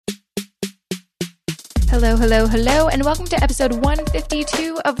Hello, hello, hello, and welcome to episode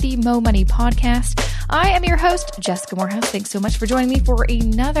 152 of the Mo Money Podcast. I am your host, Jessica Morehouse. Thanks so much for joining me for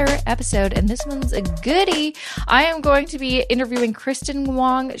another episode, and this one's a goodie. I am going to be interviewing Kristin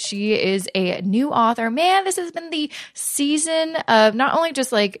Wong. She is a new author. Man, this has been the season of not only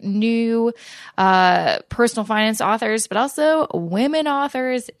just like new personal finance authors, but also women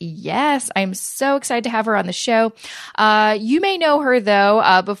authors. Yes, I'm so excited to have her on the show. You may know her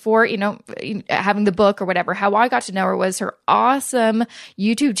though, before, having the book or whatever. How I got to know her was her awesome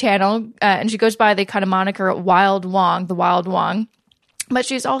YouTube channel, and she goes by the kind of moniker Wild Wong, the Wild Wong. But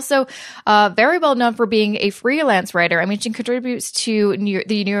she's also very well known for being a freelance writer. I mean, she contributes to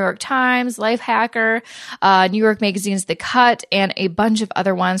the New York Times, Lifehacker, New York Magazine's The Cut, and a bunch of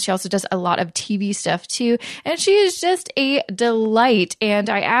other ones. She also does a lot of TV stuff too. And she is just a delight. And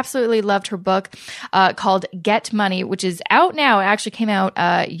I absolutely loved her book called Get Money, which is out now. It actually came out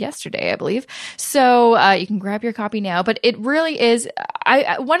yesterday, I believe. So you can grab your copy now. But it really is,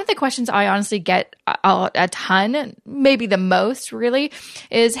 one of the questions I honestly get a ton, maybe the most really,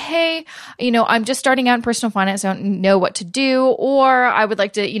 is, hey, I'm just starting out in personal finance. I don't know what to do. Or I would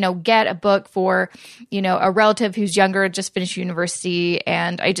like to, get a book for, a relative who's younger, just finished university.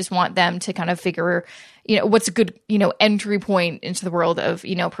 And I just want them to kind of figure, what's a good, entry point into the world of,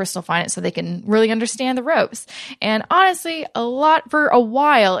 personal finance so they can really understand the ropes. And honestly, for a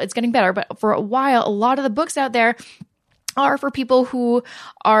while, it's getting better, but for a while, a lot of the books out there are for people who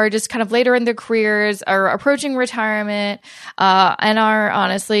are just kind of later in their careers, are approaching retirement, and are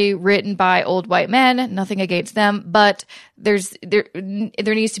honestly written by old white men. Nothing against them, but there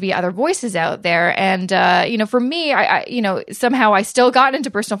needs to be other voices out there. And for me, I somehow I still got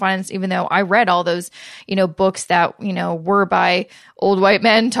into personal finance, even though I read all those books that were by old white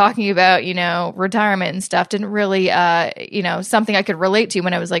men talking about retirement and stuff. Didn't really something I could relate to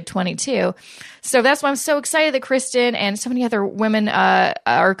when I was like 22. So that's why I'm so excited that Kristin and so many other women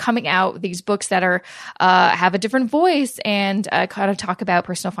are coming out with these books that are have a different voice and kind of talk about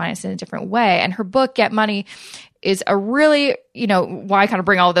personal finance in a different way. And her book, Get Money, is a really, why I kind of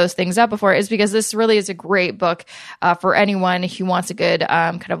bring all those things up before is because this really is a great book for anyone who wants a good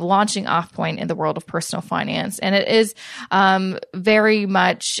kind of launching off point in the world of personal finance. And it is very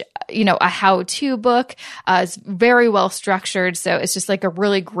much, a how-to book. It's very well structured. So it's just like a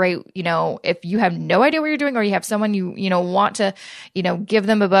really great, if you have no idea what you're doing or you have someone you want to, give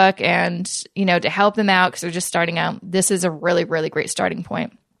them a book and, to help them out because they're just starting out, this is a really, really great starting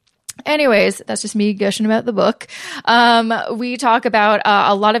point. Anyways, that's just me gushing about the book. We talk about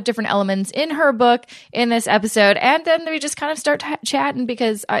a lot of different elements in her book in this episode, and then we just kind of start chatting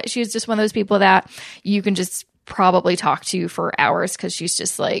because she's just one of those people that you can just probably talk to for hours because she's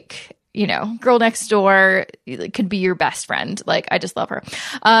just like, girl next door, could be your best friend. Like, I just love her.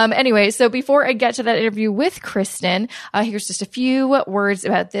 Anyway, so before I get to that interview with Kristin, here's just a few words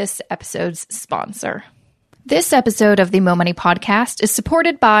about this episode's sponsor. This episode of the Mo Money Podcast is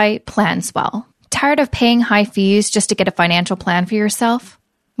supported by Planswell. Tired of paying high fees just to get a financial plan for yourself?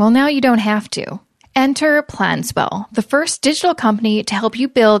 Well, now you don't have to. Enter Planswell, the first digital company to help you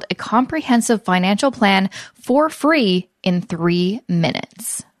build a comprehensive financial plan for free in 3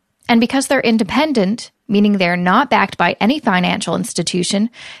 minutes. And because they're independent, meaning they're not backed by any financial institution,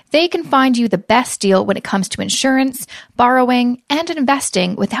 they can find you the best deal when it comes to insurance, borrowing, and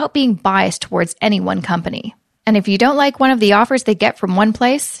investing without being biased towards any one company. And if you don't like one of the offers they get from one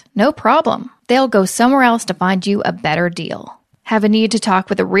place, no problem. They'll go somewhere else to find you a better deal. Have a need to talk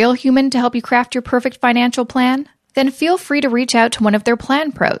with a real human to help you craft your perfect financial plan? Then feel free to reach out to one of their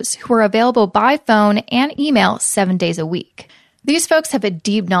plan pros who are available by phone and email 7 days a week. These folks have a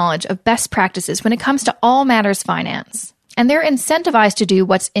deep knowledge of best practices when it comes to all matters finance, and they're incentivized to do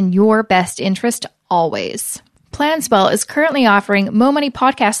what's in your best interest always. Planswell is currently offering Mo Money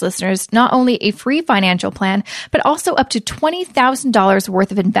Podcast listeners not only a free financial plan, but also up to $20,000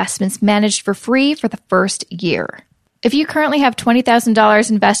 worth of investments managed for free for the first year. If you currently have $20,000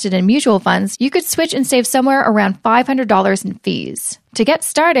 invested in mutual funds, you could switch and save somewhere around $500 in fees. To get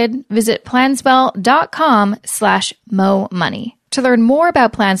started, visit planswell.com/momoney. To learn more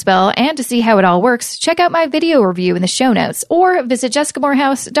about Planswell and to see how it all works, check out my video review in the show notes or visit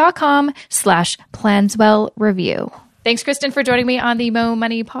jessicamorehouse.com/Planswell review. Thanks, Kristin, for joining me on the Mo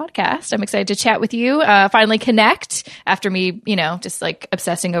Money Podcast. I'm excited to chat with you, finally connect after me, just like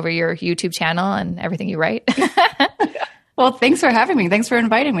obsessing over your YouTube channel and everything you write. Well, thanks for having me. Thanks for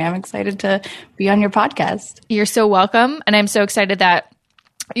inviting me. I'm excited to be on your podcast. You're so welcome. And I'm so excited that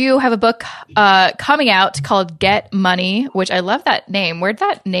you have a book coming out called Get Money, which I love that name. Where'd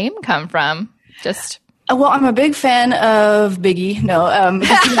that name come from? Well, I'm a big fan of Biggie. No,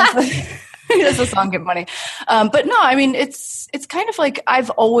 does the song Get Money? But no, I mean, it's kind of like I've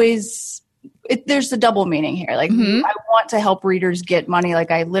always, there's the double meaning here. Like I want to help readers get money.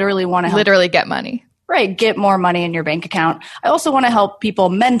 Like I literally want to help. Literally get money. Right. Get more money in your bank account. I also want to help people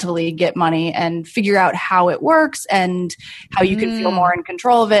mentally get money and figure out how it works and how you can feel more in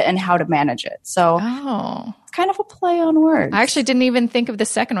control of it and how to manage it. So it's kind of a play on words. I actually didn't even think of the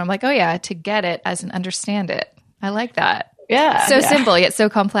second one. I'm like, oh yeah, to get it as in understand it. I like that. Yeah. So simple yet so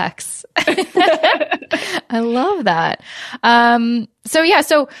complex. I love that.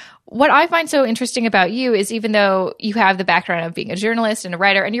 So what I find so interesting about you is even though you have the background of being a journalist and a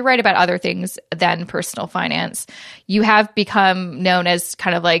writer, and you write about other things than personal finance, you have become known as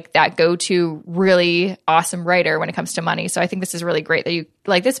kind of like that go-to really awesome writer when it comes to money. So I think this is really great that you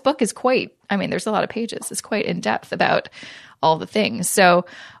like this book is quite, I mean, there's a lot of pages. It's quite in depth about all the things. So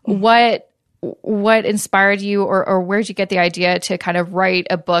what inspired you or where'd you get the idea to kind of write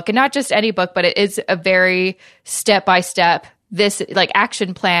a book, and not just any book, but it is a very step-by-step, this like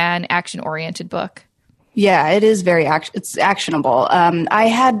action plan, action oriented book? Yeah, it is very it's actionable.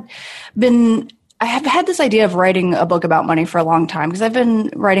 I have had this idea of writing a book about money for a long time because I've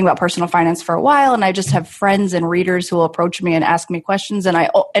been writing about personal finance for a while, and I just have friends and readers who will approach me and ask me questions, and I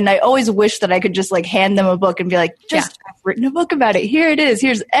always wish that I could just like hand them a book and be like, I've written a book about it. Here it is.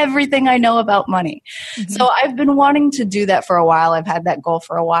 Here's everything I know about money. So I've been wanting to do that for a while. I've had that goal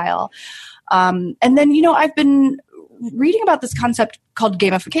for a while. And then, I've been reading about this concept called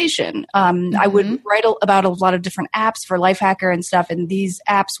gamification. I would write about a lot of different apps for Lifehacker and stuff, and these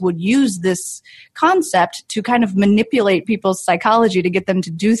apps would use this concept to kind of manipulate people's psychology to get them to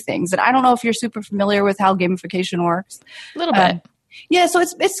do things. And I don't know if you're super familiar with how gamification works. A little bit. Yeah, so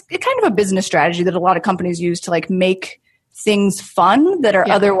it's kind of a business strategy that a lot of companies use to like make things fun that are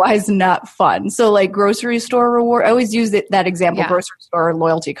otherwise not fun. So like grocery store reward, I always use that example, grocery store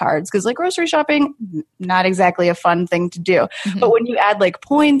loyalty cards, because like grocery shopping, not exactly a fun thing to do. But when you add like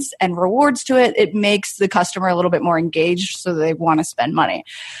points and rewards to it, it makes the customer a little bit more engaged so they want to spend money.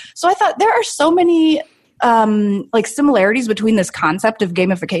 So I thought there are so many like similarities between this concept of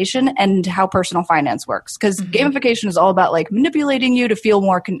gamification and how personal finance works. Because gamification is all about like manipulating you to feel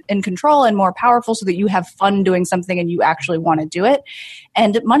more in control and more powerful so that you have fun doing something and you actually want to do it.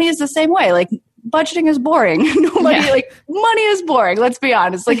 And money is the same way. Like budgeting is boring. Like money is boring. Let's be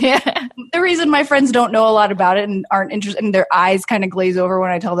honest. Like the reason my friends don't know a lot about it and aren't interested and their eyes kind of glaze over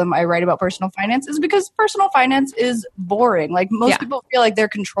when I tell them I write about personal finance is because personal finance is boring. Like most people feel like they're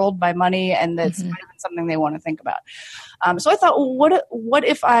controlled by money and that's not even something they want to think about. So I thought, well, what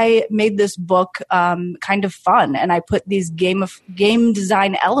if I made this book kind of fun and I put these game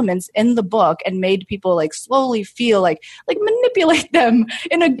design elements in the book and made people like slowly feel like manipulate them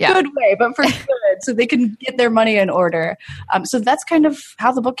in a good way, but for good, so they can get their money in order. So that's kind of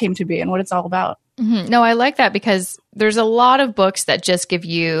how the book came to be and what it's all about. No, I like that because there's a lot of books that just give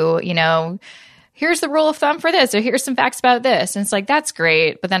you, here's the rule of thumb for this, or here's some facts about this. And it's like, that's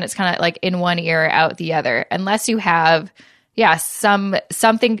great. But then it's kind of like in one ear, out the other, unless you have,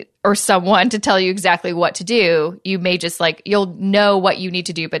 something or someone to tell you exactly what to do. You may just like, you'll know what you need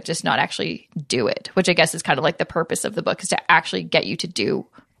to do, but just not actually do it, which I guess is kind of like the purpose of the book, is to actually get you to do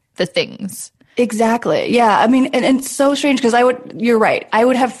the things. Exactly. Yeah. I mean, and it's so strange because you're right. I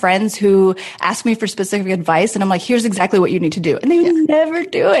would have friends who ask me for specific advice and I'm like, here's exactly what you need to do. And they would never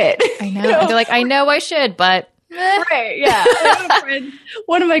do it. I know. And they're like, I know I should, but. Right. Yeah.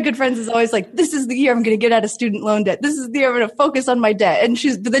 One of my good friends is always like, this is the year I'm going to get out of student loan debt. This is the year I'm going to focus on my debt. And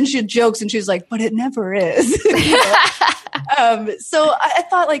but then she jokes and she's like, but it never is. So I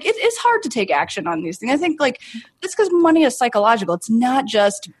thought like, it is hard to take action on these things. I think like, it's because money is psychological. It's not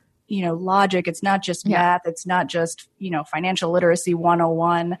just logic. It's not just math. It's not just, financial literacy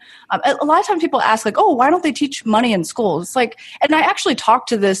 101. A lot of times people ask like, oh, why don't they teach money in schools? It's like, and I actually talked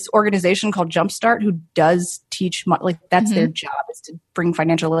to this organization called Jumpstart who does teach, like that's their job, is to bring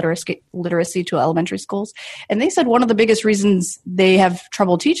financial literacy to elementary schools. And they said one of the biggest reasons they have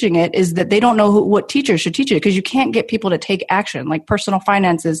trouble teaching it is that they don't know what teachers should teach it, because you can't get people to take action. Like personal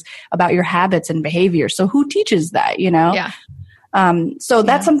finance is about your habits and behavior. So who teaches that, Yeah. So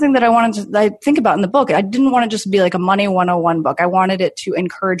that's something that I think about in the book. I didn't want to just be like a money 101 book. I wanted it to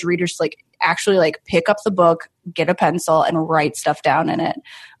encourage readers to like actually like pick up the book, get a pencil and write stuff down in it,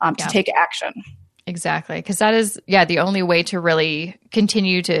 to take action. Exactly. Because that is, the only way to really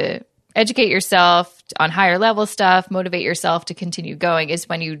continue to educate yourself, on higher level stuff, motivate yourself to continue going, is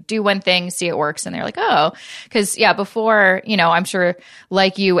when you do one thing, see it works, and they're like, oh, because before, I'm sure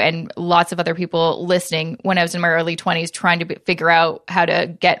like you and lots of other people listening, when I was in my early 20s trying to figure out how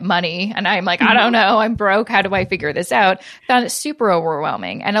to get money, and I'm like, I don't know, I'm broke, how do I figure this out? I found it super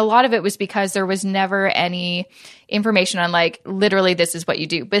overwhelming. And a lot of it was because there was never any information on like, literally, this is what you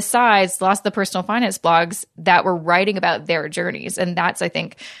do. Besides lots of the personal finance blogs that were writing about their journeys. And that's, I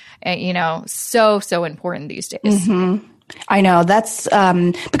think, so important these days. Mm-hmm. I know. That's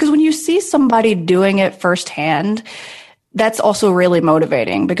because when you see somebody doing it firsthand, that's also really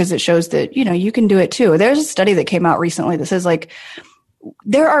motivating because it shows that, you can do it too. There's a study that came out recently that says like,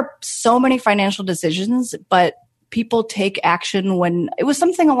 there are so many financial decisions, but people take action when it was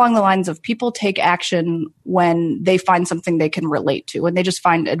something along the lines of people take action when they find something they can relate to, and they just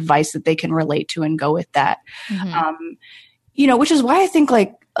find advice that they can relate to and go with that. Mm-hmm. Which is why I think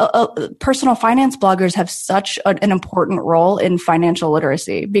like personal finance bloggers have such an important role in financial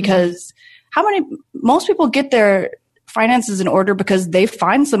literacy, because most people get their finances in order because they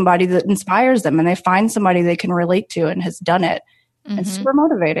find somebody that inspires them and they find somebody they can relate to and has done it. Mm-hmm. It's super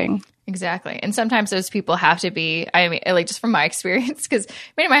motivating. Exactly. And sometimes those people have to be, like just from my experience, because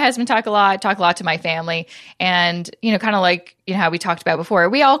me and my husband talk a lot to my family, and, kind of like, how we talked about before,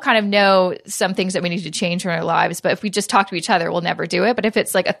 we all kind of know some things that we need to change in our lives, but if we just talk to each other, we'll never do it. But if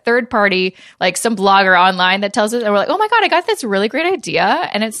it's like a third party, like some blogger online that tells us, and we're like, oh my God, I got this really great idea.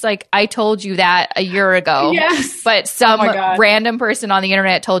 And it's like, I told you that a year ago, yes. But some random person on the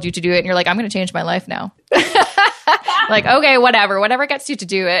internet told you to do it. And you're like, I'm going to change my life now. Like, okay, whatever gets you to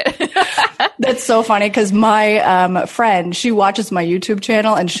do it. That's so funny because my friend, she watches my YouTube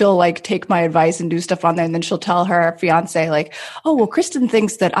channel and she'll like take my advice and do stuff on there. And then she'll tell her fiance like, oh, well, Kristin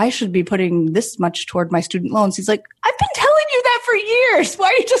thinks that I should be putting this much toward my student loans. He's like, I've been telling you that for years. Why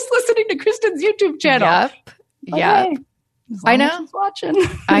are you just listening to Kristin's YouTube channel? Yep. Hey, I know. She's watching.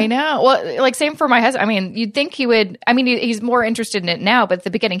 I know. Well, like same for my husband. You'd think he would. He's more interested in it now, but at the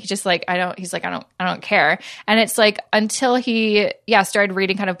beginning, he's just like, I don't care. And it's like until he, started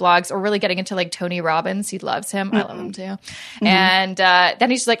reading kind of blogs or really getting into like Tony Robbins. He loves him. Mm-hmm. I love him too. Mm-hmm. And then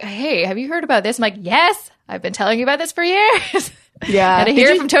he's just like, hey, have you heard about this? I'm like, yes, I've been telling you about this for years. Yeah. Had to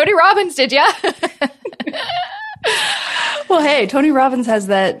hear it from Tony Robbins, did ya? Well, hey, Tony Robbins has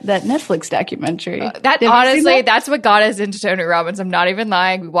that Netflix documentary. That's what got us into Tony Robbins. I'm not even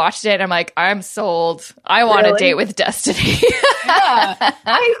lying. We watched it and I'm like, I'm sold. I want a date with destiny. Yeah.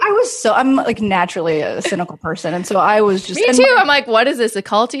 I'm like naturally a cynical person. And so I was just. Me too. I'm like, what is this, a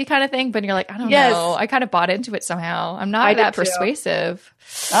culty kind of thing? But you're like, I don't know. I kind of bought into it somehow. I'm not that persuasive.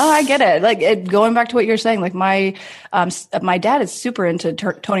 Oh, I get it. Like going back to what you're saying, like my dad is super into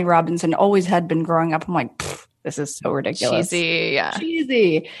Tony Robbins and always had been growing up. I'm like, this is so ridiculous.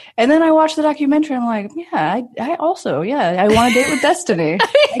 Cheesy. And then I watched the documentary. I'm like, I want a date with destiny.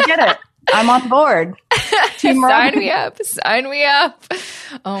 I get it. I'm on board. Sign me up.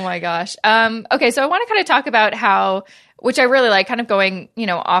 Oh my gosh. Okay. So I want to kind of talk about how, which I really like, kind of going,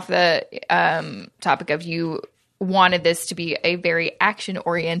 off the topic of you wanted this to be a very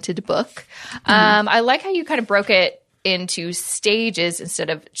action-oriented book. I like how you kind of broke it into stages instead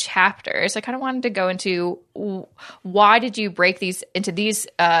of chapters. I kind of wanted to go into why did you break these into these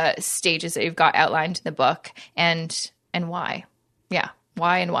stages that you've got outlined in the book, and why? Yeah,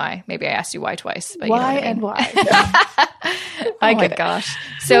 why and why. Maybe I asked you why twice. But why and why? Oh my gosh.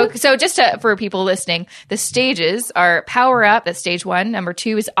 So just for people listening, the stages are power up. That's stage 1. Number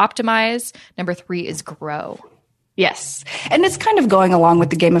 2 is optimize. Number 3 is grow. Yes. And it's kind of going along with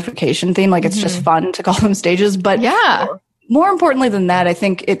the gamification theme. Like it's just fun to call them stages. But more importantly than that, I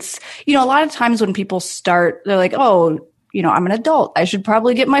think it's, a lot of times when people start, they're like, oh, I'm an adult. I should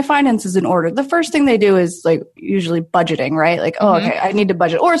probably get my finances in order. The first thing they do is like usually budgeting, right? Like, oh, okay, I need to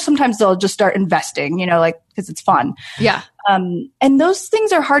budget. Or sometimes they'll just start investing, because it's fun. Yeah. And those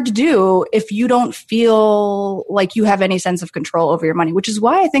things are hard to do if you don't feel like you have any sense of control over your money, which is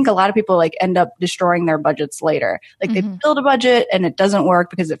why I think a lot of people like end up destroying their budgets later. Like they build a budget and it doesn't work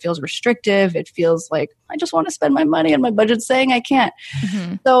because it feels restrictive. It feels like I just want to spend my money and my budget's saying I can't.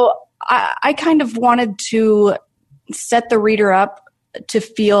 So I kind of wanted to set the reader up to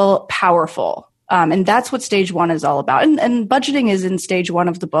feel powerful. And that's what stage 1 is all about. And budgeting is in stage 1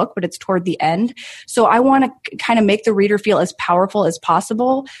 of the book, but it's toward the end. So I want to kind of make the reader feel as powerful as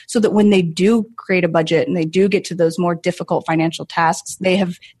possible so that when they do create a budget and they do get to those more difficult financial tasks, they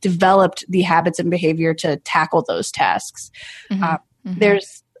have developed the habits and behavior to tackle those tasks.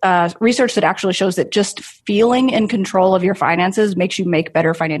 There's research that actually shows that just feeling in control of your finances makes you make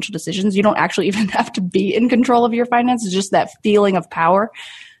better financial decisions. You don't actually even have to be in control of your finances, just that feeling of power.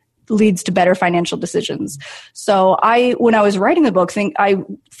 leads to better financial decisions. So when I was writing the book, I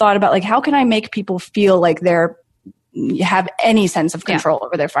thought about like, how can I make people feel like they're have any sense of control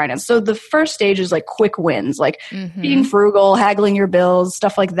over their finance. So the first stage is like quick wins, like being frugal, haggling your bills,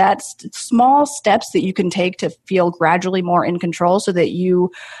 stuff like that. Small steps that you can take to feel gradually more in control so that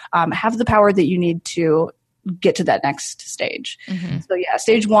you have the power that you need to get to that next stage. So yeah,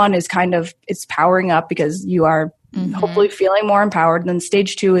 stage one is it's powering up because you are hopefully feeling more empowered. And then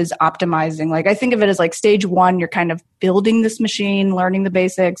stage two is optimizing. Like I think of it as like stage one, you're kind of building this machine, learning the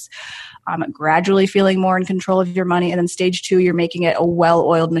basics, gradually feeling more in control of your money. And then stage two, you're making it a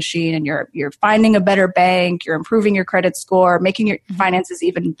well-oiled machine and you're finding a better bank, you're improving your credit score, making your finances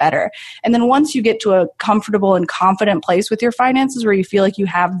even better. And then once you get to a comfortable and confident place with your finances where you feel like you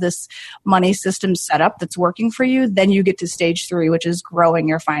have this money system set up that's working for you, then you get to stage three, which is growing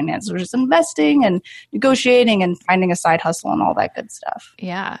your finances, which is investing and negotiating and finding a side hustle and all that good stuff.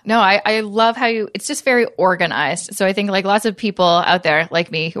 Yeah. No, I love how it's just very organized. So I think like lots of people out there like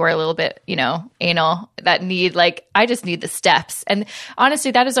me who are a little bit, anal that need I just need the steps. And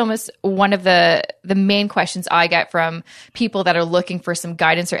honestly, that is almost one of the main questions I get from people that are looking for some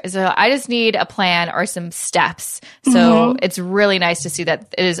guidance or I just need a plan or some steps. So it's really nice to see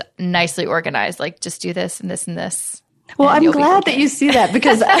that it is nicely organized. Like just do this and this and this. Well, I'm glad that you see that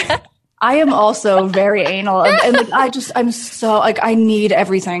because I am also very anal and I'm so I need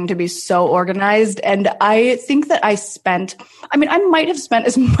everything to be so organized. And I think that I might have spent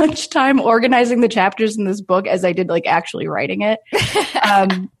as much time organizing the chapters in this book as I did actually writing it.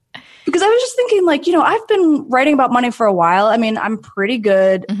 Because I was just thinking I've been writing about money for a while. I mean, I'm pretty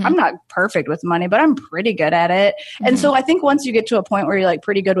good. I'm not perfect with money, but I'm pretty good at it. And so I think once you get to a point where you're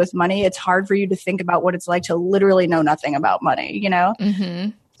pretty good with money, it's hard for you to think about what it's like to literally know nothing about money,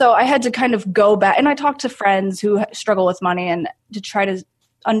 So I had to kind of go back and I talked to friends who struggle with money and to try to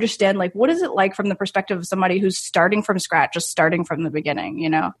understand what is it like from the perspective of somebody who's starting from scratch, just starting from the beginning,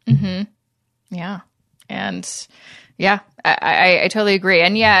 Yeah. And yeah, I totally agree.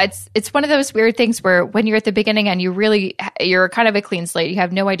 And yeah, it's one of those weird things where when you're at the beginning and you're kind of a clean slate, you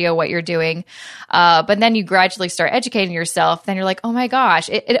have no idea what you're doing. But then you gradually start educating yourself. Then you're like, oh my gosh,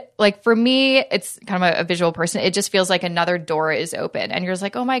 it for me, it's kind of a visual person. It just feels like another door is open and you're just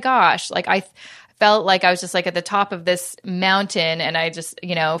like, oh my gosh, I felt like I was just at the top of this mountain and I just,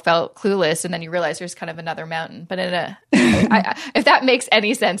 felt clueless. And then you realize there's kind of another mountain, but if that makes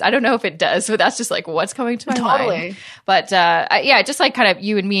any sense, I don't know if it does, but that's just what's coming to my mind. But just kind of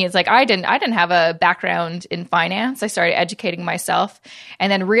you and me, it's I didn't have a background in finance. I started educating myself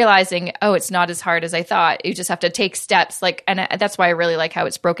and then realizing, oh, it's not as hard as I thought. You just have to take steps. And that's why I really like how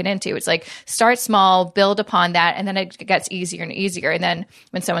it's broken into. It's start small, build upon that. And then it gets easier and easier. And then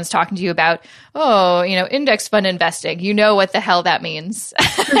when someone's talking to you about, index fund investing, what the hell that means.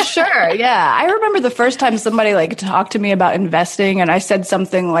 For sure. Yeah. I remember the first time somebody talked to me about investing and I said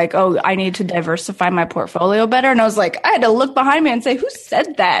something oh, I need to diversify my portfolio better. And I was I had to look behind me and say, who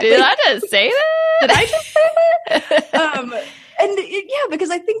said that? Did I just say that? Did I just say that? Because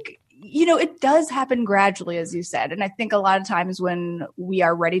I think, it does happen gradually, as you said. And I think a lot of times when we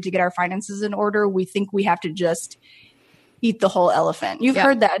are ready to get our finances in order, we think we have to just eat the whole elephant. You've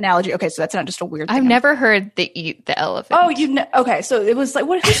heard that analogy. Okay, so that's not just a weird thing. I've never heard the eat the elephant. Oh, okay. So it was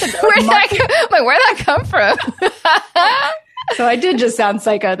what? Who said that? Where'd that come from? So I did just sound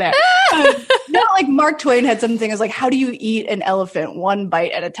psycho there. Not Mark Twain had something as how do you eat an elephant one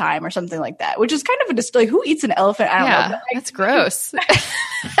bite at a time or something like that, which is kind of a display. Who eats an elephant? I don't know. That's gross.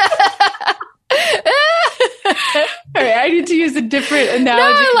 All right, I need to use a different analogy.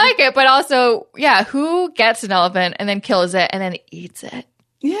 No, I like it, but also, who gets an elephant and then kills it and then eats it?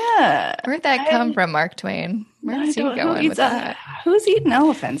 Yeah. Where'd that come from, Mark Twain? Where's he going with that? Who's eating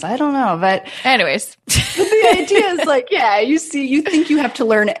elephants? I don't know, but anyways. But the idea is you think you have to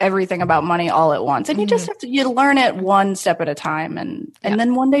learn everything about money all at once, and you just have to learn it one step at a time, and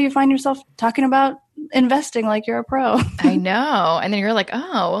then one day you find yourself talking about investing like you're a pro. I know. And then you're like,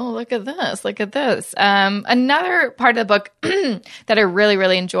 oh, well, look at this. Another part of the book that I really,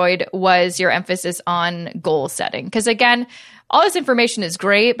 really enjoyed was your emphasis on goal setting. Because again, all this information is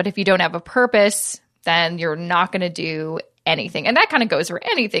great, but if you don't have a purpose, then you're not going to do anything. And that kind of goes for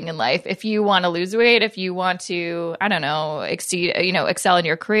anything in life. If you want to lose weight, if you want to, excel in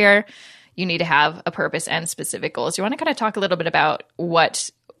your career, you need to have a purpose and specific goals. You want to kind of talk a little bit about what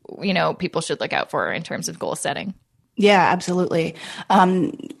people should look out for in terms of goal setting? Yeah, absolutely.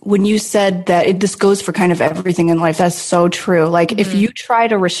 When you said that this goes for kind of everything in life, that's so true. Like if you try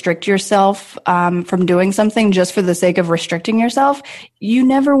to restrict yourself from doing something just for the sake of restricting yourself, you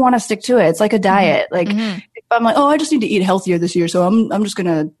never want to stick to it. It's like a diet. Like if I'm like, oh, I just need to eat healthier this year, so I'm just going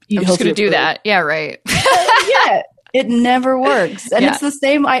to eat healthier. I'm just going to do that. Yeah, right. Yeah. It never works. And it's the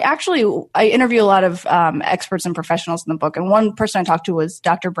same. I interview a lot of experts and professionals in the book. And one person I talked to was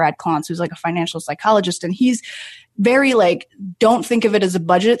Dr. Brad Klontz, who's like a financial psychologist. And he's very like, don't think of it as a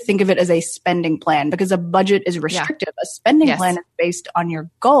budget. Think of it as a spending plan, because a budget is restrictive. A spending plan is based on your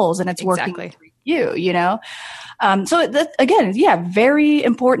goals, and it's working for you, you know? So that, again, very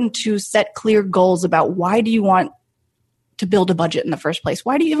important to set clear goals about why do you want to build a budget in the first place?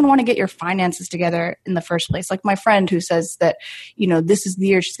 Why do you even want to get your finances together in the first place? Like my friend who says that, you know, this is the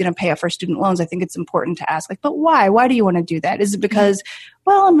year she's going to pay off her student loans. I think it's important to ask, like, but why? Why do you want to do that? Is it because,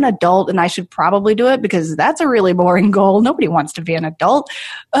 well, I'm an adult and I should probably do it because that's a really boring goal. Nobody wants to be an adult.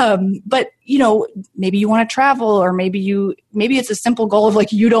 But, you know, maybe you want to travel, or maybe it's a simple goal of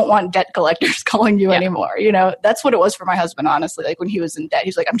like, you don't want debt collectors calling you anymore. You know, that's what it was for my husband, honestly. Like when he was in debt,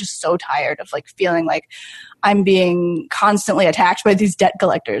 he's like, I'm just so tired of like feeling like I'm being constantly attacked by these debt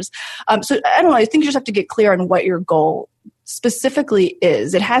collectors. So I don't know. I think you just have to get clear on what your goal specifically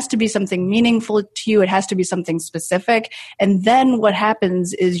is. It has to be something meaningful to you. It has to be something specific. And then what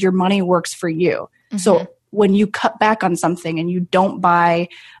happens is your money works for you. So when you cut back on something and you don't buy,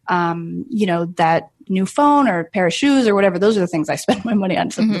 you know, that new phone or pair of shoes or whatever, those are the things I spend my money on.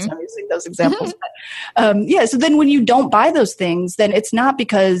 So I'm using those examples. But, so then when you don't buy those things, then it's not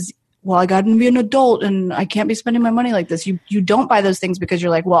because, well, I got to be an adult and I can't be spending my money like this. You don't buy those things because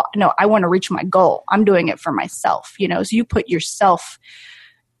you're like, well, no, I want to reach my goal. I'm doing it for myself, you know? So you put yourself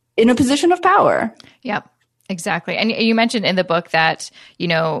in a position of power. Yep. Exactly. And you mentioned in the book that, you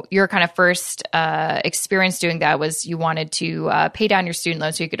know, your kind of first experience doing that was you wanted to pay down your student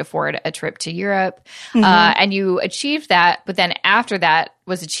loan so you could afford a trip to Europe. And you achieved that. But then after that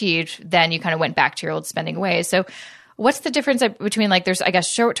was achieved, then you kind of went back to your old spending ways. So what's the difference between, like, there's, I guess,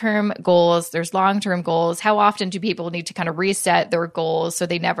 short-term goals, there's long-term goals. How often do people need to kind of reset their goals so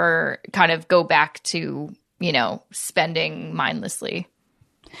they never kind of go back to, you know, spending mindlessly?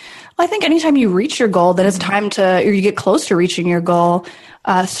 Well, I think anytime you reach your goal, then it's time to, or you get close to reaching your goal,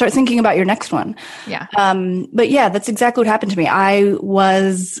 start thinking about your next one. Yeah. But yeah, that's exactly what happened to me. I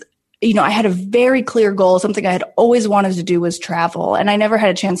was, you know, I had a very clear goal. Something I had always wanted to do was travel. And I never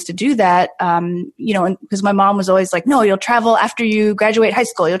had a chance to do that, you know, because my mom was always like, no, you'll travel after you graduate high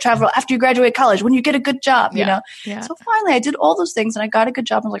school. You'll travel after you graduate college when you get a good job, you know? Yeah. So finally I did all those things and I got a good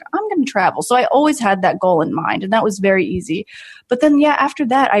job. I was like, I'm going to travel. So I always had that goal in mind, and that was very easy. But then, yeah, after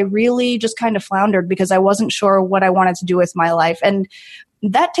that, I really just kind of floundered because I wasn't sure what I wanted to do with my life. And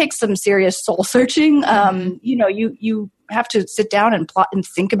that takes some serious soul searching. You know, you have to sit down and plot and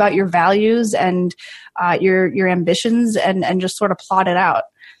think about your values and your ambitions and just sort of plot it out.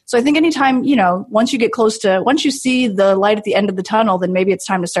 So I think anytime, you know, once you see the light at the end of the tunnel, then maybe it's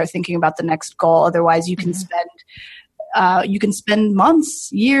time to start thinking about the next goal. Otherwise you can spend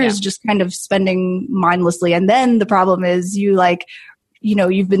months, years just kind of spending mindlessly. And then the problem is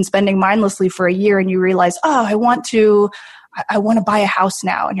you've been spending mindlessly for a year and you realize, oh, I want to buy a house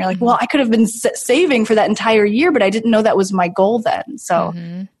now. And you're like, well, I could have been saving for that entire year, but I didn't know that was my goal then. So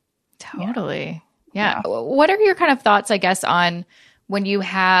totally. Yeah. What are your kind of thoughts, I guess, on when you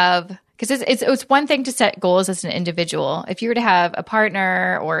have, because it's one thing to set goals as an individual. If you were to have a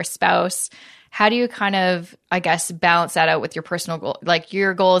partner or a spouse, how do you kind of, I guess, balance that out with your personal goal, like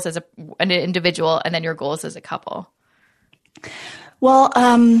your goals as an individual and then your goals as a couple? Well,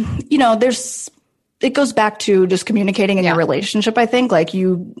 you know, it goes back to just communicating in your relationship, I think. Like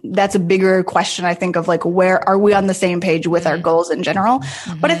that's a bigger question, I think, of like, where are we on the same page with our goals in general?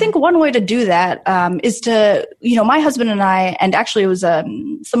 But I think one way to do that is to, you know, my husband and I, and actually it was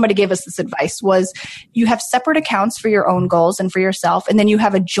somebody gave us this advice, was you have separate accounts for your own goals and for yourself, and then you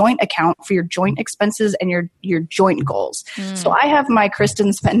have a joint account for your joint expenses and your joint goals. So I have my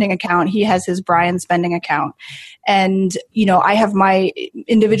Kristin spending account. He has his Brian spending account. And, you know, I have my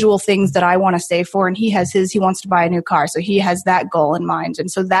individual things that I want to save for, and he has he wants to buy a new car. So he has that goal in mind.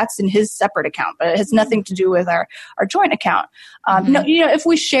 And so that's in his separate account, but it has nothing to do with our joint account. No, you know, if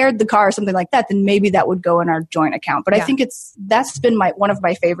we shared the car or something like that, then maybe that would go in our joint account. But I think that's been one of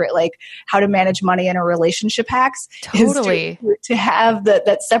my favorite, like, how to manage money in a relationship hacks. Totally. Is to have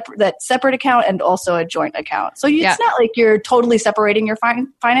that separate account and also a joint account. So it's not like you're totally separating your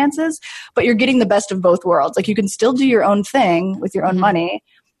finances, but you're getting the best of both worlds. Like, you can still do your own thing with your own money.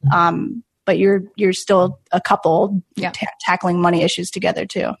 but you're still a couple tackling money issues together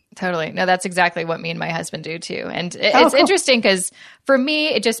too. Totally. No, that's exactly what me and my husband do too. And it's interesting because for me,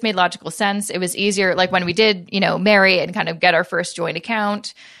 it just made logical sense. It was easier. Like when we did, marry and kind of get our first joint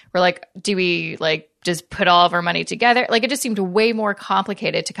account, we're like, do we just put all of our money together? Like it just seemed way more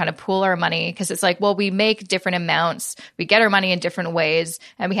complicated to kind of pool our money because it's like, well, we make different amounts, we get our money in different ways,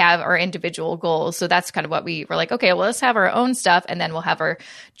 and we have our individual goals. So that's kind of what we were like, okay, well, let's have our own stuff and then we'll have our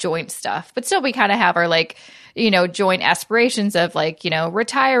joint stuff. But still we kind of have our joint aspirations of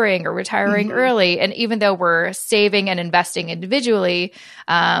retiring or retiring early. And even though we're saving and investing individually,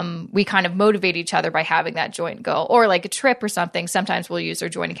 we kind of motivate each other by having that joint goal. Or like a trip or something, sometimes we'll use our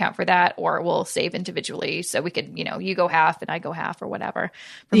joint account for that, or we'll save individually. So we could, you go half and I go half or whatever.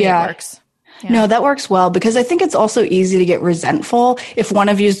 For me, it works. Yeah. No, that works well because I think it's also easy to get resentful if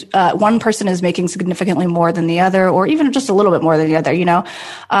one person is making significantly more than the other, or even just a little bit more than the other,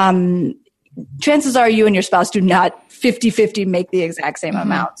 chances are you and your spouse do not 50-50 make the exact same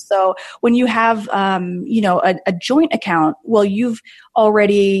amount. So when you have, a joint account, well, you've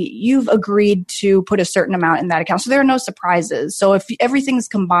agreed to put a certain amount in that account. So there are no surprises. So if everything's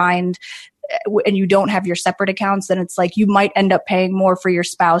combined and you don't have your separate accounts, then it's like you might end up paying more for your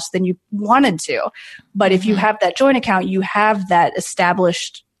spouse than you wanted to. But if you have that joint account, you have that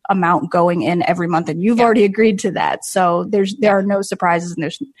established amount going in every month and you've already agreed to that. So there are no surprises and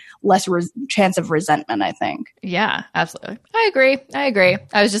there's less chance of resentment, I think. Yeah, absolutely. I agree.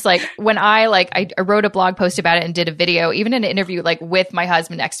 I was just like, when I wrote a blog post about it and did a video, even an interview with my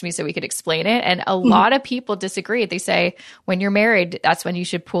husband next to me so we could explain it. And a lot of people disagree. They say, when you're married, that's when you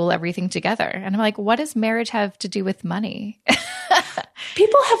should pool everything together. And I'm like, what does marriage have to do with money?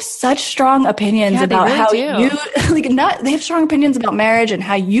 People have such strong opinions about really they have strong opinions about marriage and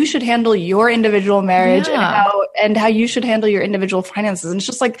how you should handle your individual marriage and how you should handle your individual finances. And it's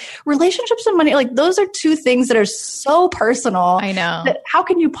just like relationships and money, those are two things that are so personal. I know. That how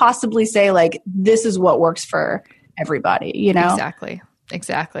can you possibly say this is what works for everybody,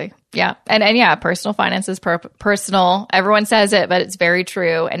 Exactly. Yeah. And personal finance is personal. Everyone says it, but it's very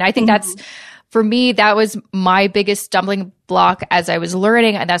true. And I think that's, for me, that was my biggest stumbling block as I was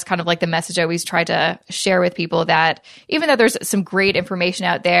learning. And that's kind of the message I always try to share with people, that even though there's some great information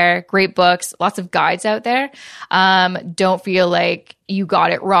out there, great books, lots of guides out there, don't feel like you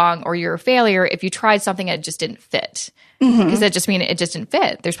got it wrong or you're a failure if you tried something and it just didn't fit. Because that just means it just didn't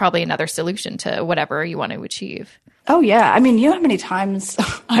fit. There's probably another solution to whatever you want to achieve. Oh, yeah. I mean, you know how many times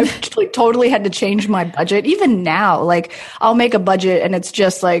I've totally had to change my budget? Even now, I'll make a budget and it's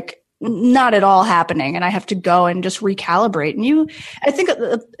just not at all happening, and I have to go and just recalibrate. And I think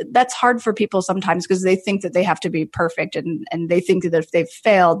that's hard for people sometimes because they think that they have to be perfect, and they think that if they've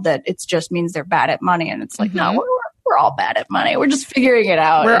failed, that it just means they're bad at money. And it's no, we're all bad at money. We're just figuring it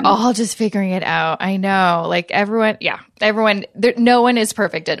out. We're all just figuring it out. I know. Everyone, no one is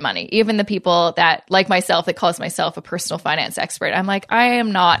perfect at money. Even the people that, like myself, that calls myself a personal finance expert. I'm like, I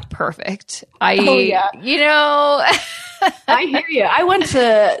am not perfect. I hear you. I went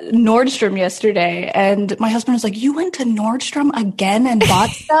to Nordstrom yesterday and my husband was like, you went to Nordstrom again and bought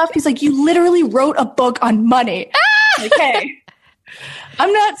stuff? He's like, you literally wrote a book on money. Okay.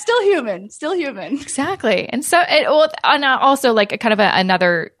 I'm not still human. Exactly. And so, also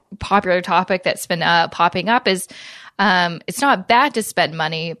another popular topic that's been popping up is, it's not bad to spend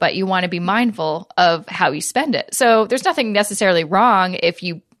money, but you want to be mindful of how you spend it. So there's nothing necessarily wrong if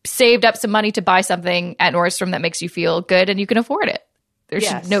you saved up some money to buy something at Nordstrom that makes you feel good and you can afford it. There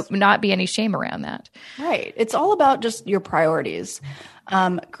should not be any shame around that. Right. It's all about just your priorities.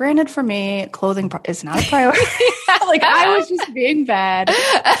 Granted, for me, clothing is not a priority. I was just being bad.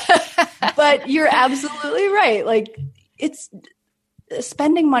 But you're absolutely right.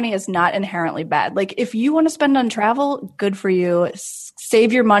 Spending money is not inherently bad. If you want to spend on travel, good for you.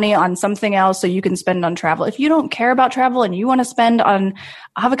 Save your money on something else so you can spend on travel. If you don't care about travel and you want to spend on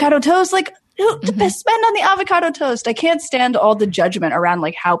avocado toast, spend on the avocado toast. I can't stand all the judgment around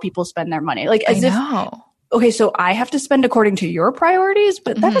how people spend their money. Okay, so I have to spend according to your priorities,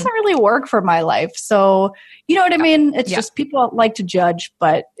 but that doesn't really work for my life. So, you know what I mean? It's just people like to judge,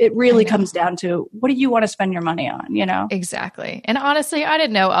 but it really comes down to what do you want to spend your money on, Exactly. And honestly, I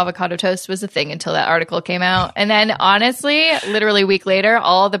didn't know avocado toast was a thing until that article came out. And then honestly, literally a week later,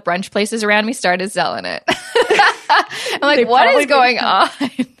 all the brunch places around me started selling it. I'm like, what is going on?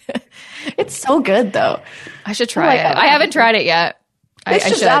 It's so good though. I should try it. I haven't tried it yet. It's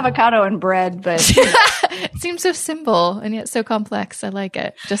just avocado and bread, but it seems so simple and yet so complex. I like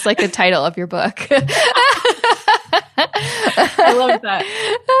it. Just like the title of your book. I love that.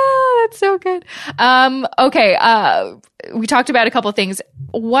 Oh, that's so good. Okay. We talked about a couple of things.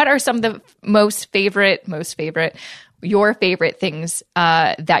 what are some of the your favorite things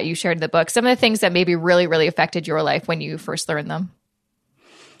that you shared in the book? Some of the things that maybe really, really affected your life when you first learned them?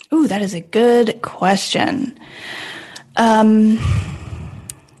 Ooh, that is a good question. I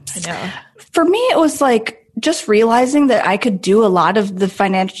know. For me, it was like just realizing that I could do a lot of the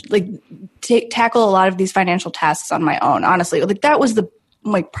tackle a lot of these financial tasks on my own. Honestly, like that was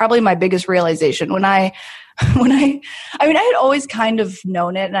probably my biggest realization I had always kind of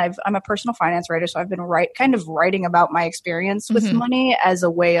known it, and I'm a personal finance writer, so I've been writing about my experience with money as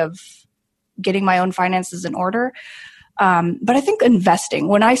a way of getting my own finances in order. But I think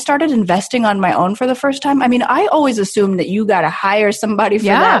when I started investing on my own for the first time, I mean, I always assumed that you got to hire somebody for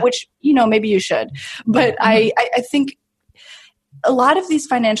that, which, maybe you should. But I think a lot of these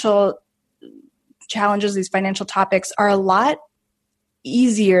financial challenges, these financial topics are a lot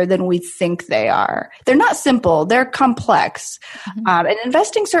easier than we think they are. They're not simple. They're complex. And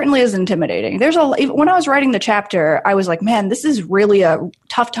investing certainly is intimidating. When I was writing the chapter, I was like, man, this is really a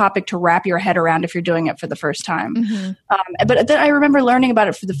tough topic to wrap your head around if you're doing it for the first time. But then I remember learning about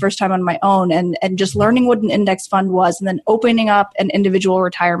it for the first time on my own and just learning what an index fund was, and then opening up an individual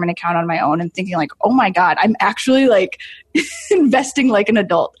retirement account on my own and thinking like, oh my God, I'm actually like investing like an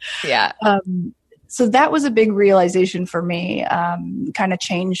adult. Yeah. So that was a big realization for me, kind of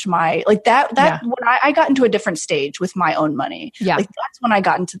changed my, like that when I got into a different stage with my own money. Yeah. Like that's when I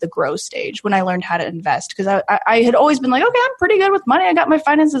got into the grow stage, when I learned how to invest. Because I had always been like, okay, I'm pretty good with money. I got my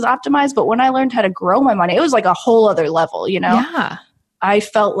finances optimized. But when I learned how to grow my money, it was like a whole other level, Yeah. I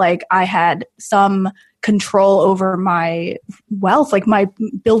felt like I had some control over my wealth, like my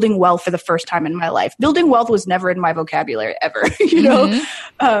building wealth for the first time in my life. Building wealth was never in my vocabulary ever,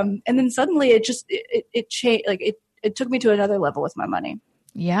 and then suddenly it changed. Like it took me to another level with my money.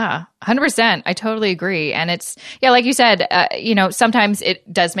 Yeah, 100%. I totally agree. And it's, like you said, sometimes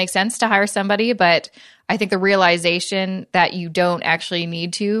it does make sense to hire somebody, but I think the realization that you don't actually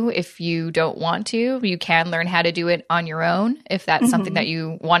need to, if you don't want to, you can learn how to do it on your own if that's something that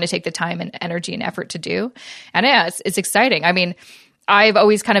you want to take the time and energy and effort to do. And it's exciting. I mean, I've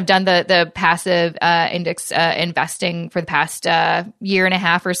always kind of done the passive index investing for the past year and a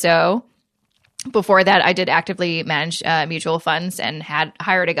half or so. Before that, I did actively manage mutual funds and had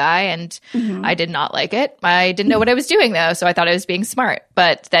hired a guy, and I did not like it. I didn't know what I was doing, though, so I thought I was being smart.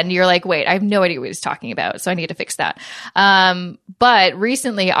 But then you're like, wait, I have no idea what he's talking about, so I need to fix that. But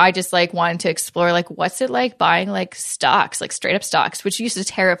recently, I just wanted to explore what's it like buying stocks, straight up stocks, which used to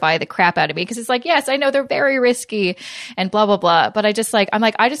terrify the crap out of me because it's yes, I know they're very risky and blah blah blah. But I just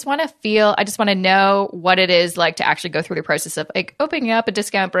I just want to know what it is like to actually go through the process of opening up a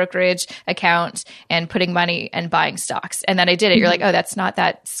discount brokerage account and putting money and buying stocks. And then I did it. You're like, oh, that's not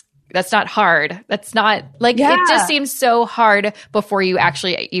hard. That's not it just seems so hard before you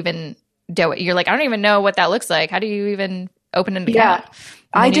actually even do it. You're like, I don't even know what that looks like. How do you even open an account?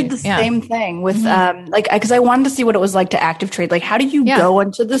 I did the same thing with because I wanted to see what it was like to active trade. Like, how do you go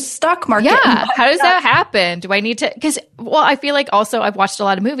into the stock market? Yeah, how does that happen? Do I need to? Because I feel like also I've watched a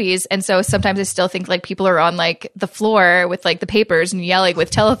lot of movies, and so sometimes I still think people are on the floor with the papers and yelling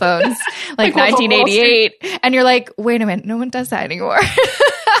with telephones, 1988, and you're like, wait a minute, no one does that anymore.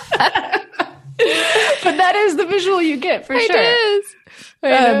 But that is the visual you get for sure. It is. I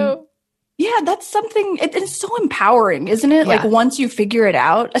know. Yeah, that's something, it's so empowering, isn't it? Yeah. Once you figure it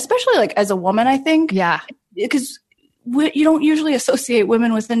out, especially as a woman, I think. Yeah. Because you don't usually associate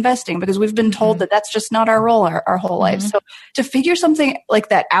women with investing because we've been told that that's just not our role our whole life. So to figure something like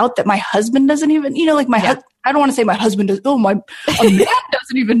that out that my husband doesn't even, I don't want to say my husband does, a man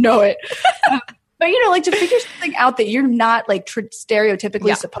doesn't even know it. But, to figure something out that you're not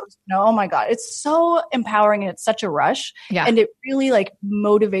stereotypically supposed to know. Oh my God. It's so empowering and it's such a rush. Yeah. And it really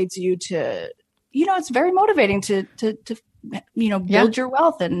motivates you to, it's very motivating to build your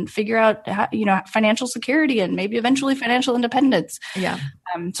wealth and figure out how, financial security and maybe eventually financial independence. Yeah.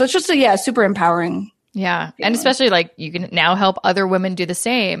 So it's just super empowering. Yeah. And especially you can now help other women do the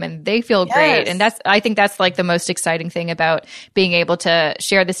same and they feel great. And I think that's the most exciting thing about being able to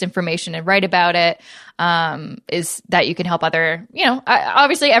share this information and write about it, is that you can help other,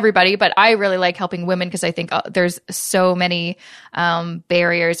 obviously everybody, but I really like helping women because I think there's so many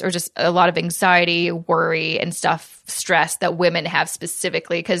barriers or just a lot of anxiety, worry and stuff, stress that women have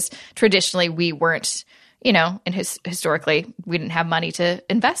specifically because traditionally we weren't, and historically we didn't have money to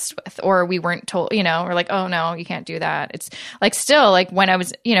invest with, or we weren't told, we're like, oh no, you can't do that. It's still when I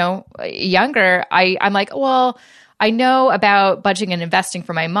was, younger, I'm like, well, I know about budgeting and investing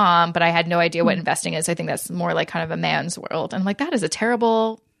for my mom, but I had no idea what investing is. I think that's more kind of a man's world. And that is a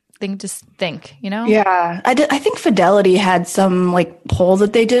terrible thing to think, you know? Yeah. I think Fidelity had some like poll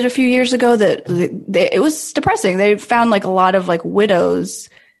that they did a few years ago that it was depressing. They found like a lot of like widows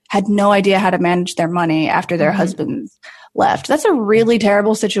had no idea how to manage their money after their husbands left. That's a really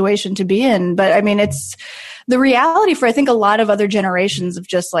terrible situation to be in. But I mean, it's the reality for, I think, a lot of other generations of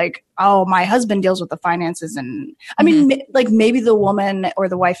just like, oh, my husband deals with the finances. And I mean, like maybe the woman or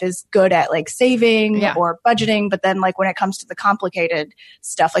the wife is good at like saving or budgeting. But then like when it comes to the complicated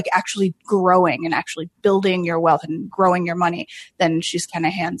stuff, like actually growing and actually building your wealth and growing your money, then she's kind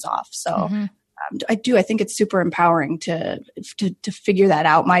of hands off. So I think it's super empowering to figure that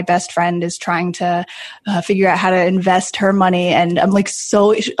out. My best friend is trying to figure out how to invest her money. And I'm like,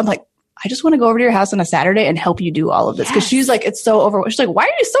 I just want to go over to your house on a Saturday and help you do all of this. Because she's like, it's so overwhelming. She's like, why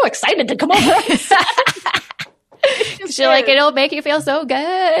are you so excited to come over on Saturday? She's like, it'll make you feel so good.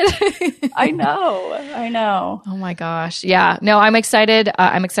 I know. Oh my gosh. Yeah. No, I'm excited.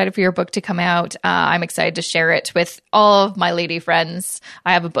 I'm excited for your book to come out. I'm excited to share it with all of my lady friends.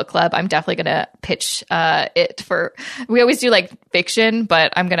 I have a book club. I'm definitely going to pitch it for, we always do like fiction,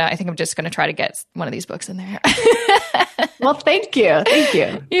 but I think I'm just going to try to get one of these books in there. Well, thank you.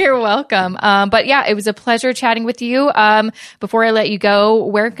 You're welcome. But yeah, it was a pleasure chatting with you. Before I let you go,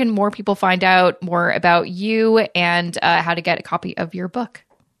 where can more people find out more about you and how to get a copy of your book?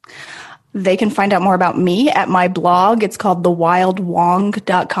 They can find out more about me at my blog. It's called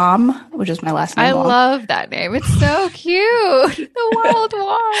thewildwong.com, which is my last name. I love that name. It's so cute. The Wild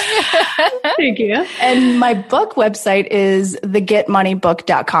Wong. Thank you. And my book website is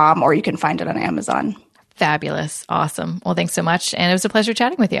thegetmoneybook.com, or you can find it on Amazon. Fabulous. Awesome. Well, thanks so much. And it was a pleasure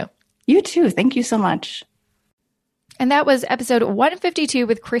chatting with you. You too. Thank you so much. And that was episode 152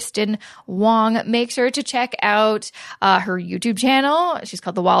 with Kristin Wong. Make sure to check out her YouTube channel. She's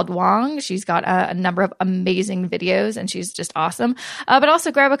called The Wild Wong. She's got a number of amazing videos, and she's just awesome. But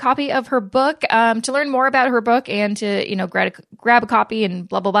also grab a copy of her book. To learn more about her book and to, grab a copy and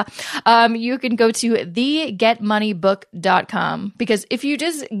blah, blah, blah, you can go to thegetmoneybook.com, because if you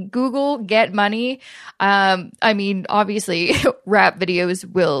just Google Get Money, obviously rap videos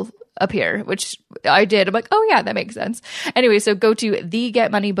will appear, which I did. I'm like, oh yeah, that makes sense. Anyway, so go to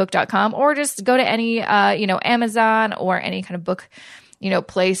thegetmoneybook.com, or just go to any, Amazon or any kind of book,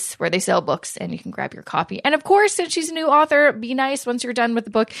 place where they sell books, and you can grab your copy. And of course, since she's a new author, be nice once you're done with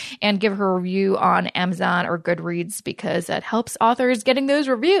the book and give her a review on Amazon or Goodreads, because that helps authors getting those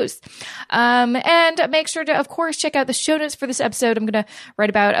reviews. And make sure to, of course, check out the show notes for this episode. I'm going to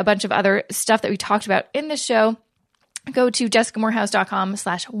write about a bunch of other stuff that we talked about in the show. Go to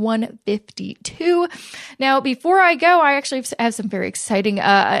jessicamorehouse.com/152. Now, before I go, I actually have some very exciting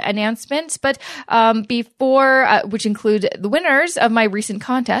announcements, but which include the winners of my recent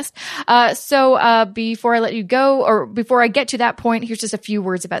contest. So before I let you go, or before I get to that point, here's just a few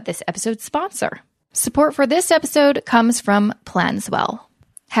words about this episode's sponsor. Support for this episode comes from Planswell.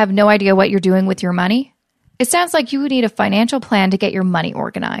 Have no idea what you're doing with your money? It sounds like you need a financial plan to get your money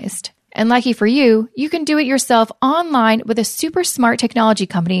organized. And lucky for you, you can do it yourself online with a super smart technology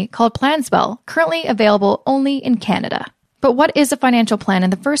company called Planswell, currently available only in Canada. But what is a financial plan in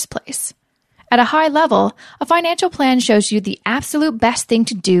the first place? At a high level, a financial plan shows you the absolute best thing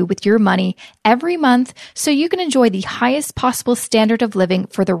to do with your money every month so you can enjoy the highest possible standard of living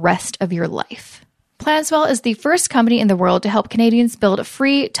for the rest of your life. Planswell is the first company in the world to help Canadians build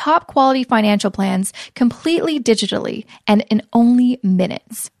free, top-quality financial plans completely digitally and in only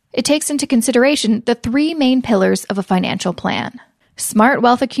minutes. It takes into consideration the three main pillars of a financial plan: smart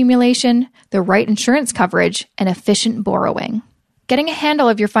wealth accumulation, the right insurance coverage, and efficient borrowing. Getting a handle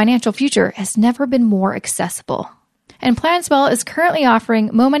of your financial future has never been more accessible. And Planswell is currently offering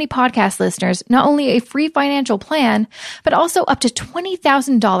Mo Money podcast listeners not only a free financial plan, but also up to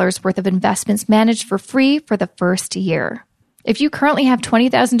 $20,000 worth of investments managed for free for the first year. If you currently have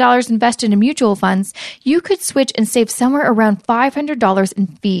 $20,000 invested in mutual funds, you could switch and save somewhere around $500 in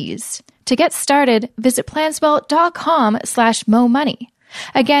fees. To get started, visit planswell.com/momoney.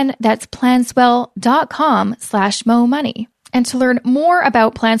 Again, that's planswell.com/momoney. And to learn more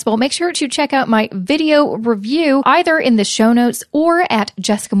about Planswell, make sure to check out my video review either in the show notes or at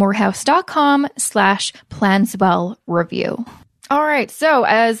jessicamorehouse.com/Planswell review. All right. So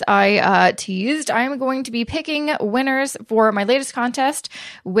as I teased, I'm going to be picking winners for my latest contest,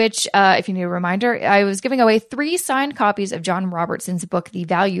 which, if you need a reminder, I was giving away 3 signed copies of John Robertson's book, The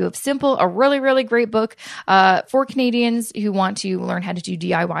Value of Simple, a really, really great book for Canadians who want to learn how to do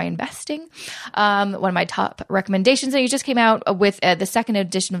DIY investing. One of my top recommendations, and he just came out with the second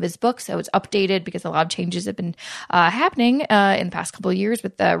edition of his book, so it's updated because a lot of changes have been happening in the past couple of years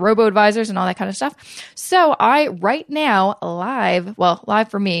with the robo-advisors and all that kind of stuff. So I, right now, live live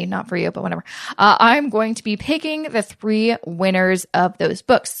for me, not for you, but whatever. I'm going to be picking the 3 winners of those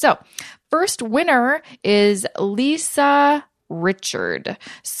books. So first winner is Lisa Richard.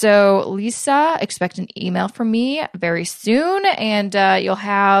 So Lisa, expect an email from me very soon, and you'll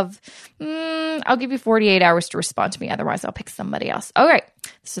have, I'll give you 48 hours to respond to me. Otherwise, I'll pick somebody else. All right.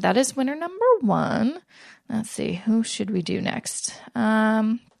 So that is winner number 1. Let's see. Who should we do next?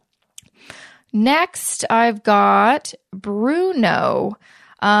 Next, I've got Bruno.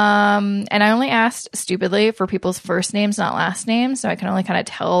 And I only asked stupidly for people's first names, not last names. So I can only kind of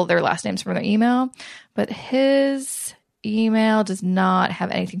tell their last names from their email. But his email does not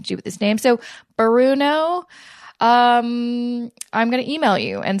have anything to do with his name. So Bruno, I'm going to email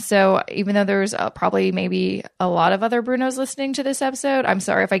you. And so even though there's probably maybe a lot of other Brunos listening to this episode, I'm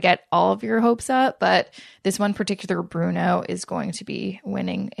sorry if I get all of your hopes up, but this one particular Bruno is going to be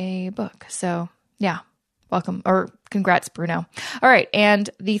winning a book. So yeah, welcome, or congrats, Bruno. All right. And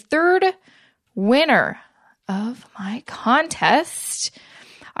the third winner of my contest,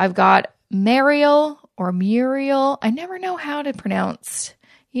 I've got Mariel or Muriel. I never know how to pronounce.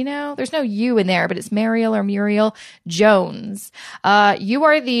 There's no U in there, but it's Mariel or Muriel Jones. You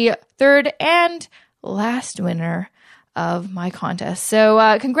are the third and last winner of my contest.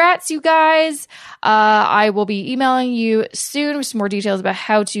 So congrats, you guys. I will be emailing you soon with some more details about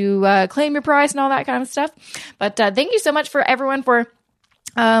how to claim your prize and all that kind of stuff. But thank you so much for everyone for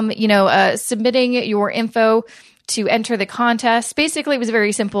submitting your info to enter the contest. Basically, it was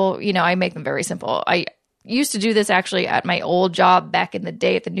very simple. I make them very simple. I used to do this actually at my old job back in the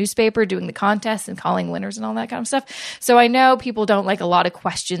day at the newspaper, doing the contests and calling winners and all that kind of stuff. So I know people don't like a lot of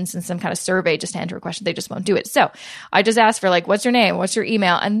questions and some kind of survey just to enter a question. They just won't do it. So I just asked for what's your name? What's your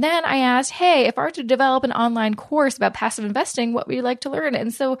email? And then I asked, hey, if I were to develop an online course about passive investing, what would you like to learn?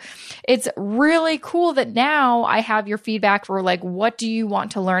 And so it's really cool that now I have your feedback for what do you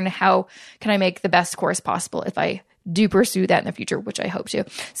want to learn? How can I make the best course possible if I do pursue that in the future, which I hope to.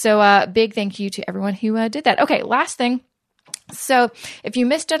 So big thank you to everyone who did that. Okay, last thing. So if you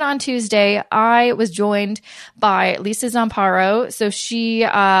missed it on Tuesday, I was joined by Lisa Zamparo. So she,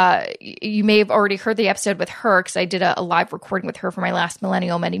 you may have already heard the episode with her because I did a live recording with her for my last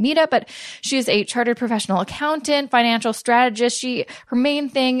Millennial Mini Meetup, but she is a chartered professional accountant, financial strategist. Her main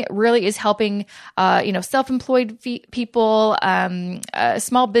thing really is helping, self-employed people,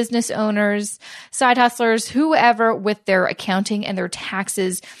 small business owners, side hustlers, whoever with their accounting and their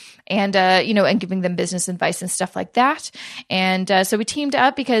taxes. And, and giving them business advice and stuff like that. And so we teamed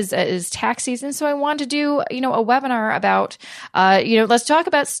up because it is tax season. So I wanted to do, a webinar about, let's talk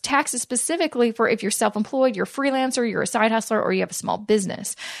about taxes specifically for if you're self-employed, you're a freelancer, you're a side hustler, or you have a small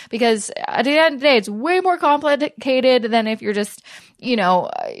business. Because at the end of the day, it's way more complicated than if you're just,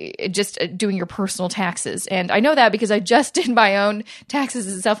 just doing your personal taxes. And I know that because I just did my own taxes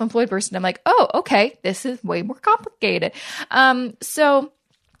as a self-employed person. I'm like, oh, okay, this is way more complicated. So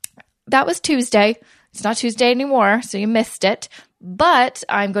that was Tuesday. It's not Tuesday anymore, so you missed it. But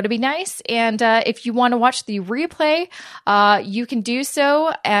I'm going to be nice. And if you want to watch the replay, you can do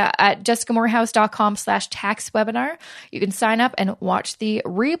so at jessicamorehouse.com/tax webinar. You can sign up and watch the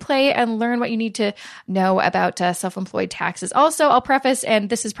replay and learn what you need to know about self-employed taxes. Also, I'll preface, and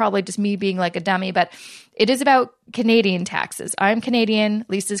this is probably just me being like a dummy, but it is about Canadian taxes. I'm Canadian.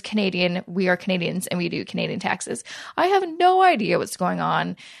 Lisa's Canadian. We are Canadians, and we do Canadian taxes. I have no idea what's going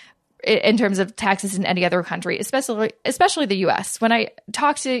on in terms of taxes in any other country, especially the U.S. When I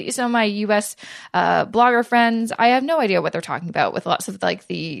talk to some of my U.S. Blogger friends, I have no idea what they're talking about with lots of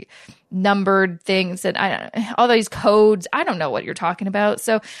the numbered things and all these codes. I don't know what you're talking about.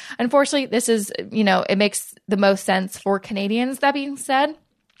 So unfortunately, this is, it makes the most sense for Canadians. That being said,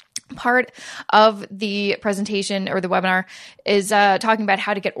 part of the presentation or the webinar is talking about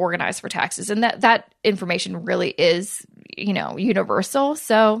how to get organized for taxes. And that information really is, universal.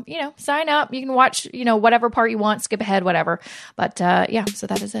 So, sign up. You can watch, whatever part you want, skip ahead, whatever. But so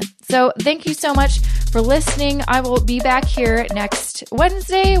that is it. So thank you so much for listening. I will be back here next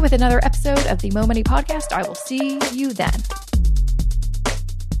Wednesday with another episode of the Mo Money Podcast. I will see you then.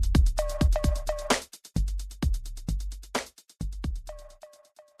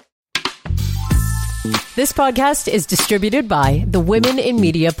 This podcast is distributed by the Women in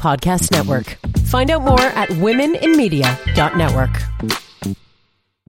Media Podcast Network. Find out more at womeninmedia.network.